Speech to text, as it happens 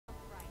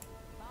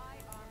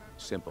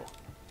Simple.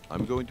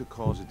 I'm going to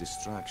cause a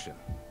distraction.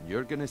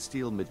 You're gonna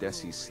steal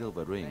Medesi's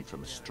silver ring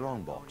from a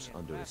strongbox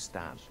under his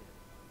stand.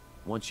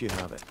 Once you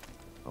have it,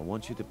 I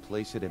want you to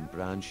place it in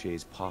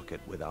Branche's pocket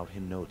without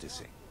him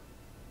noticing.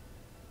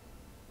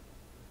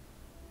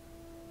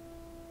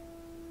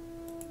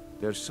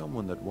 There's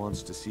someone that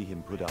wants to see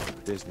him put out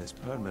of business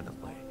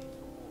permanently.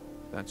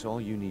 That's all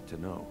you need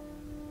to know.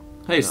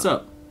 Hey, Now,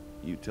 sup?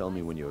 you tell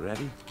me when you're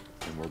ready,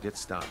 and we'll get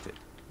started.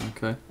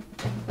 Okay.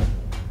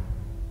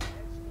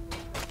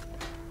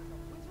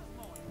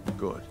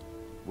 Good.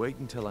 Wait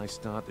until I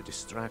start the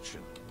distraction,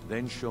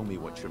 then show me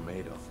what you're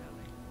made of.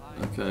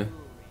 Okay.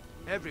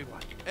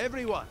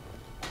 Everyone,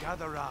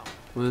 gather round.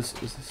 What is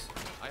this?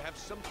 I have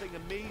something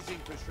amazing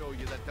to show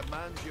you that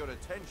demands your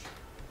attention.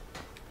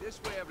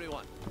 This way,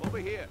 everyone. Over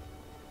here.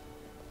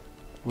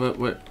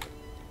 Wait.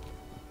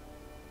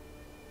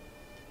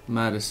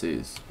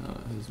 Madis's. Oh,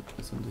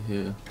 it's under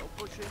here. No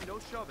pushing, no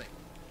shoving.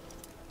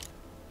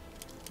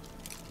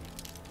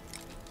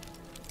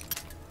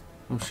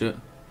 Oh shit.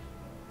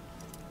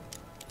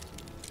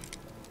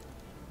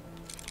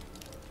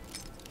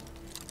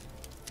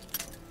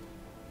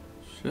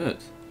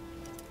 Shit.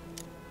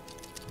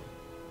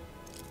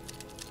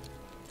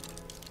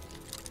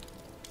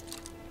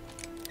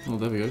 Oh,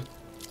 there we go.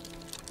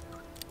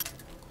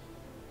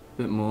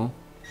 Bit more.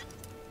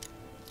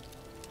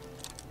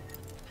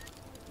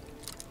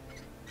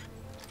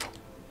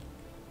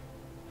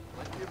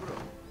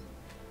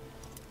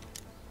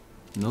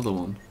 Another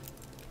one.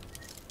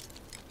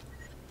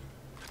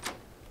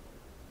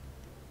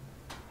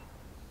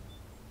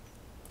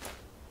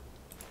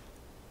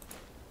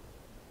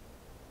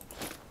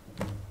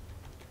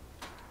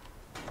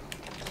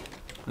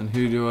 And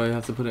who do I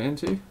have to put it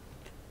into?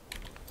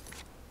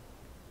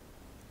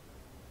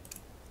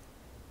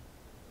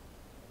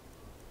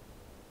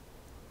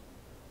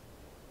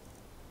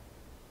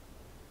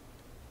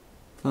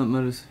 Plant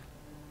matters.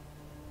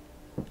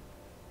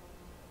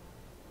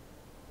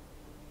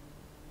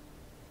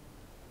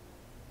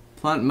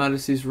 Plant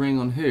Madis's ring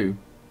on who?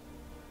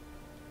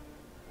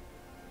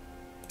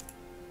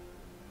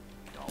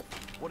 Oh,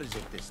 what is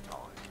it this time?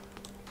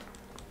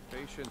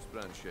 Patience,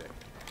 Branche.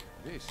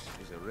 This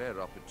is a rare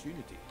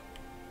opportunity.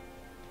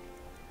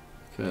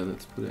 Okay,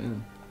 let's put it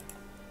in.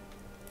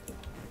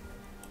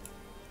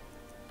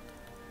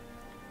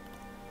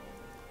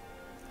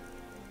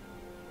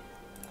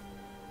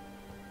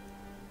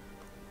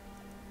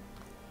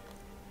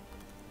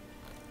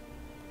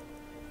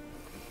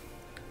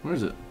 Where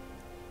is it?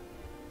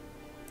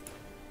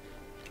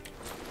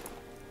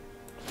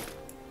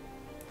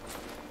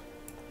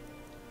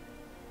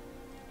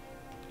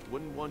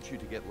 Wouldn't want you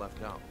to get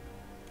left out.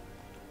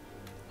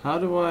 How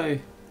do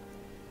I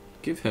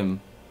give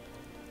him?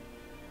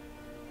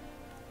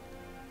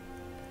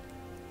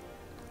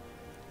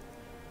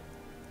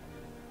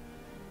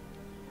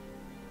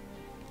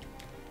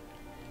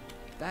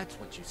 That's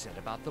what you said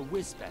about the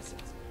wisp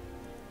essence.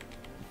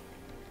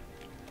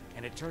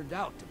 And it turned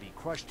out to be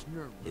crushed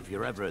nerve. If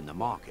you're ever in the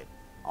market,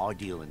 I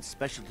deal in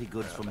specialty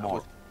goods for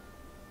more.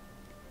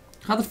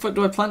 How the fuck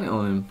do I plant it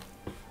on him?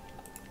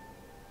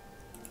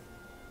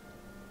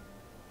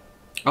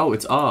 Oh,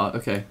 it's R.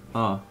 Okay,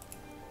 R.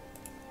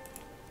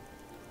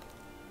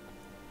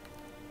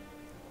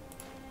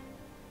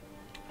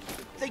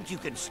 Think you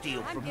can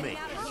steal from me?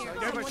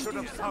 Never should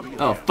have come.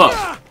 Oh,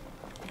 fuck.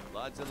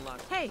 Lads and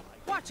lads. Hey,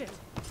 watch it!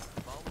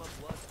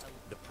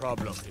 The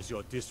problem is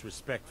your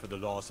disrespect for the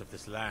laws of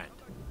this land.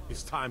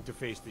 It's time to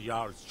face the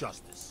Jarl's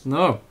justice.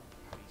 No.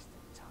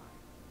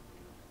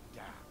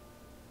 Damn.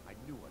 I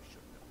knew I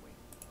shouldn't have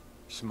waited.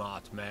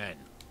 Smart man.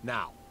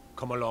 Now,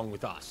 come along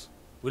with us.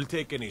 We'll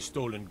take any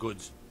stolen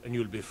goods, and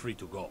you'll be free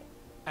to go.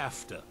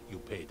 After you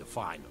pay the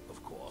fine,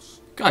 of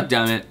course. God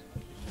damn it.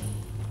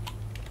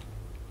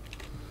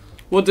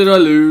 What did I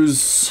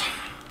lose?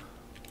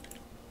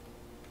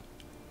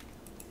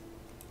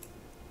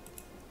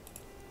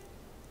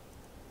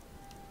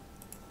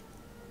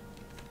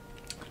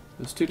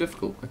 It was too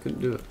difficult. I couldn't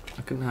do it.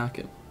 I couldn't hack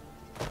it.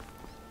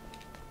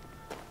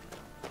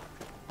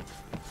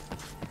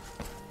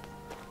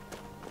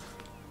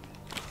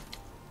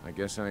 I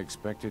guess I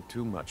expected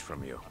too much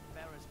from you.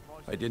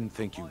 I didn't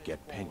think you'd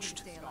get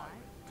pinched.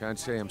 Can't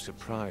say I'm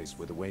surprised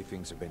with the way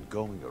things have been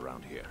going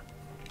around here.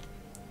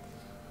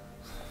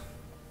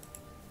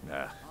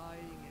 Nah,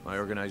 my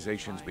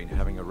organization's been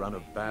having a run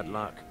of bad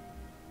luck.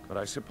 But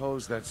I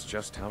suppose that's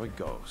just how it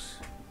goes.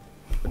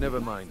 But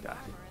never mind that.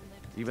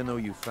 Even though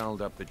you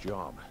fouled up the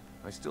job,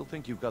 I still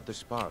think you've got the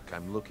spark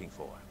I'm looking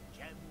for.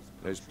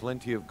 There's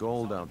plenty of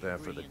gold out there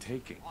for the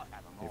taking,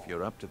 if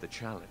you're up to the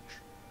challenge.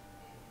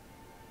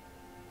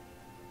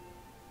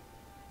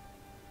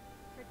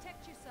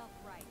 Protect yourself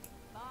right.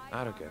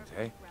 Arrogant,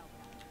 eh?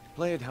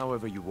 Play it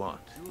however you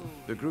want.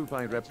 The group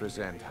I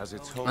represent has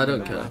its home I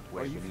don't in care. the Black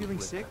Way Are you beneath feeling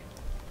Britain. sick?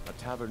 A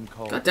tavern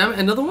called... God damn it,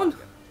 another one?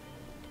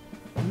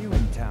 New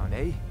in town,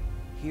 eh?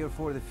 Here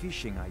for the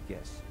fishing, I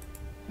guess.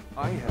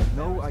 I have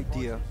no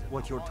idea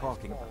what you're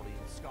talking about.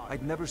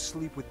 I'd never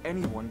sleep with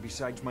anyone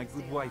besides my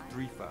good wife,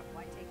 Drifa.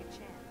 Why take a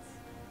chance?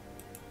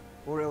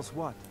 Or else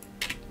what?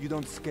 You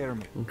don't scare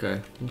me.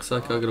 Okay, looks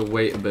like I gotta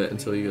wait a bit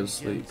until you go to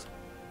sleep.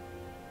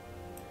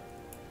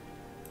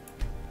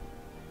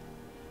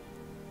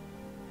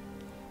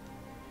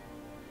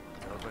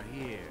 Over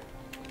here.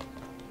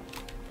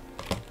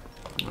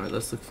 Alright,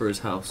 let's look for his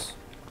house.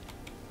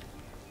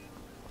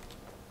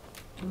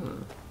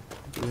 What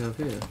do we have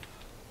here?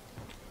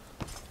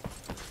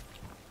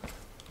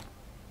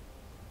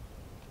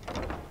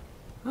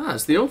 Ah,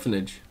 it's the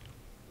orphanage.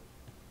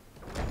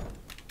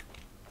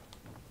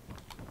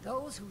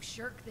 Those who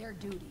shirk their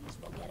duties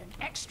will get an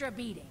extra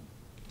beating.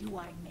 Do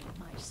I make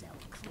myself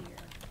clear?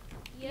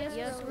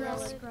 Yes,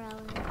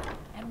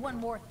 And one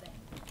more thing.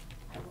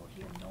 I will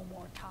hear no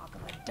more talk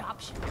of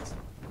adoptions.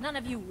 None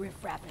of you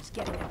riffraff is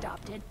getting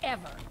adopted,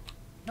 ever.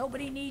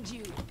 Nobody needs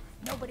you.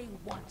 Nobody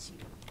wants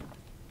you.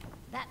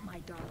 That, my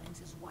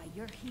darlings, is why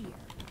you're here.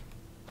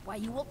 Why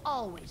you will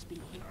always be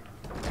here.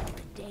 Until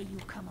the day you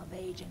come of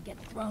age and get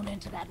thrown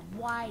into that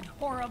wide,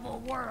 horrible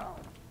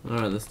world.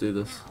 Alright, let's do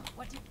this. Now,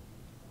 what do you...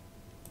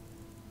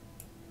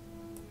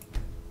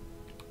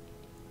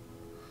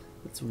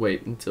 Let's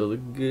wait until the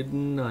good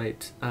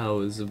night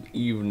hours of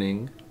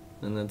evening,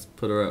 and let's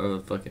put her out of her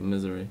fucking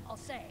misery. I'll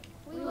say.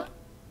 We will.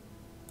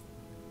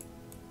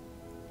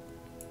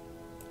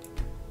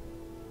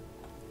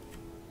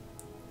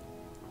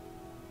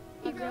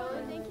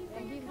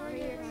 Thank you for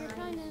your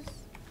kindness.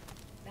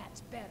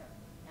 That's better.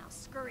 Now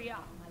scurry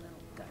off, my little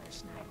gutter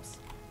snipes.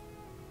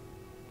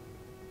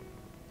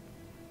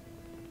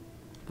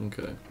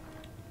 Okay.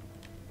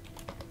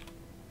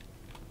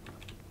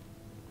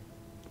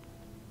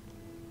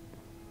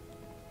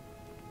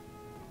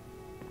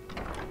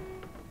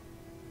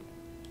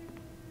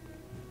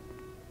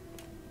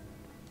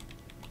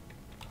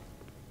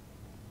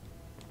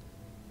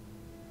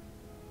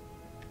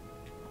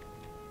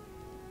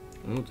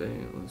 Oh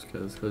damn,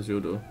 let's close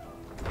your door.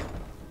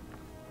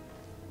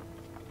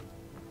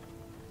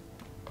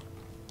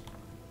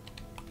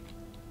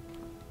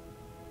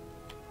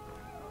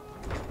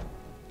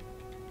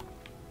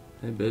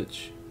 Hey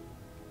bitch.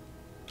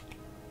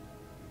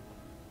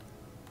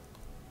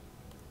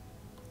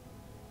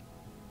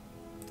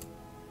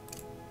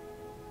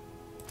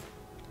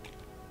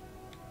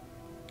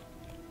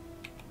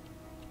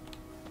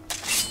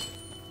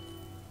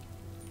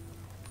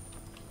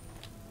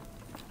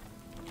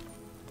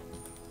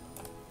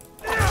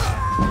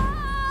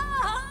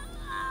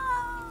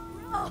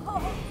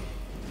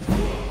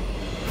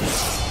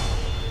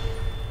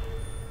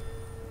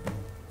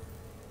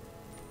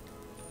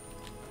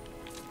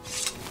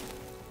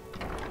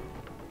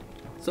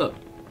 What's up?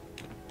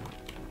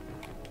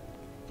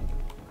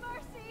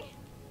 Mercy!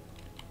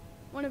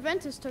 When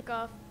Aventus took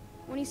off,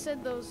 when he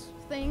said those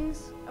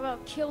things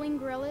about killing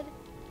Grelid,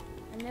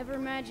 I never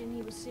imagined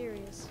he was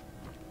serious.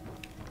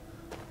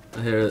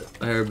 I hear a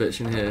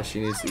bitch in here. She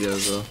needs to go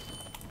as well.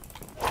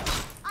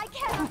 I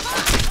can't.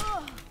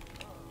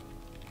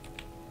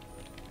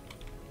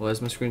 Why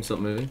is my screen stop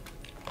moving?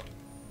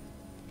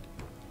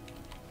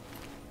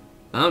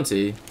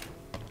 Bounty?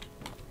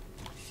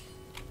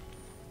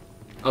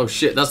 Oh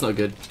shit, that's not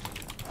good.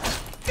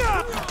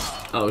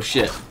 Oh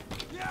shit.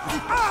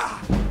 I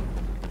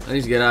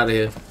need to get out of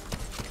here.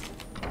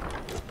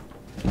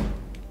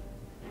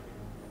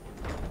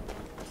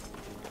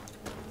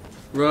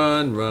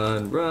 Run,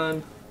 run,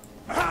 run.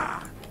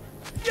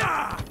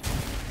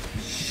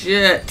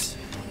 Shit.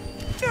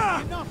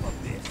 Enough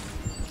of this.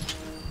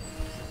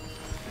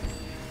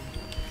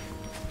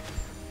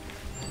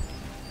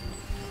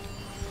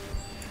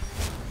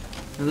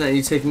 I'm letting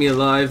you take me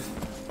alive.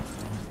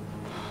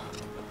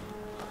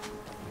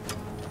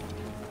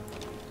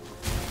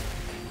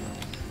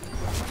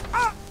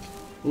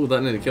 Ooh,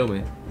 that nearly killed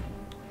me.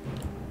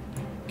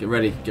 Get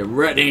ready, get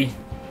ready!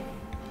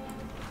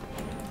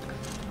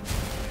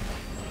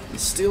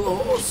 Steal a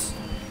horse!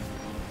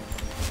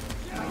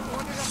 I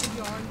ordered up a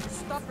yarn.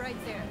 Stop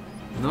right there.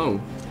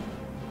 No.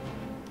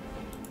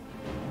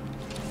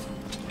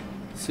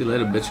 See you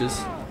later,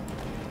 bitches.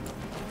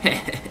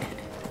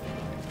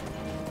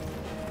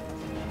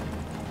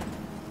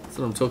 That's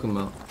what I'm talking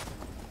about.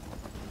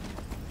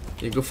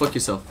 Yeah, go fuck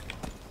yourself.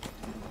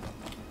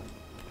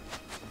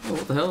 Oh,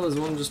 what the hell? There's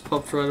one just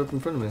popped right up in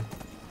front of me.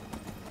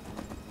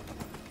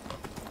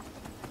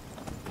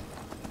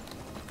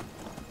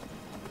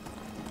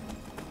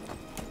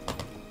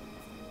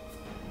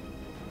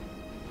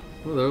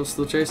 Oh, they're all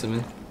still chasing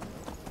me.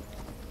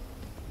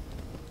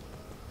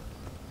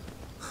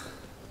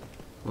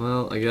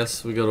 Well, I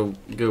guess we gotta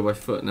go by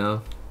foot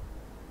now.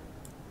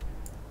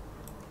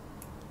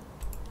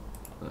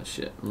 Oh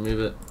shit, remove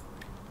it.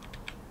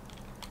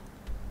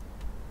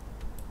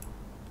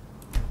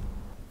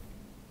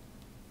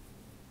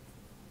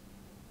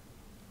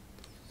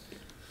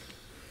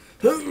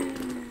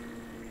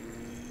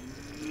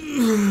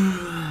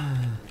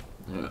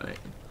 Alright.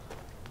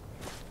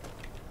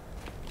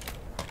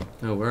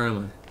 Oh, where am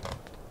I?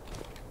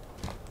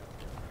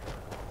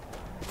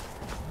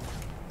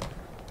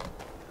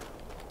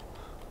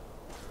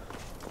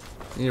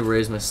 I need to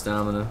raise my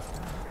stamina.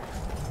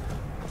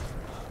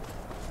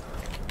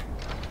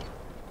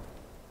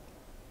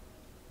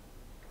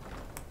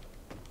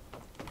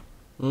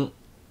 And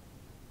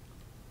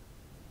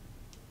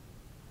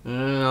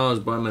I was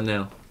by my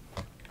nail.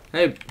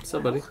 Hey, what's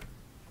up, buddy?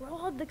 We're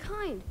all of the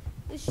kind.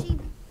 Is she,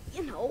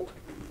 you know...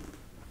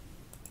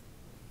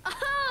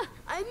 Aha!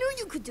 I knew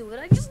you could do it.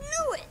 I just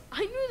knew it.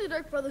 I knew the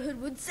Dark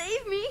Brotherhood would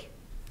save me.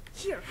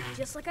 Here,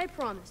 just like I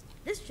promised.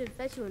 This should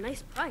fetch you a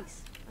nice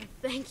price.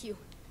 Thank you.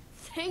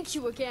 Thank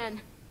you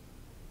again.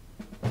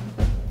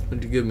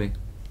 What'd you give me?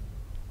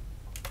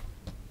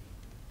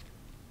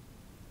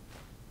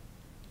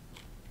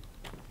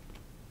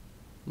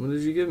 What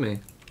did you give me?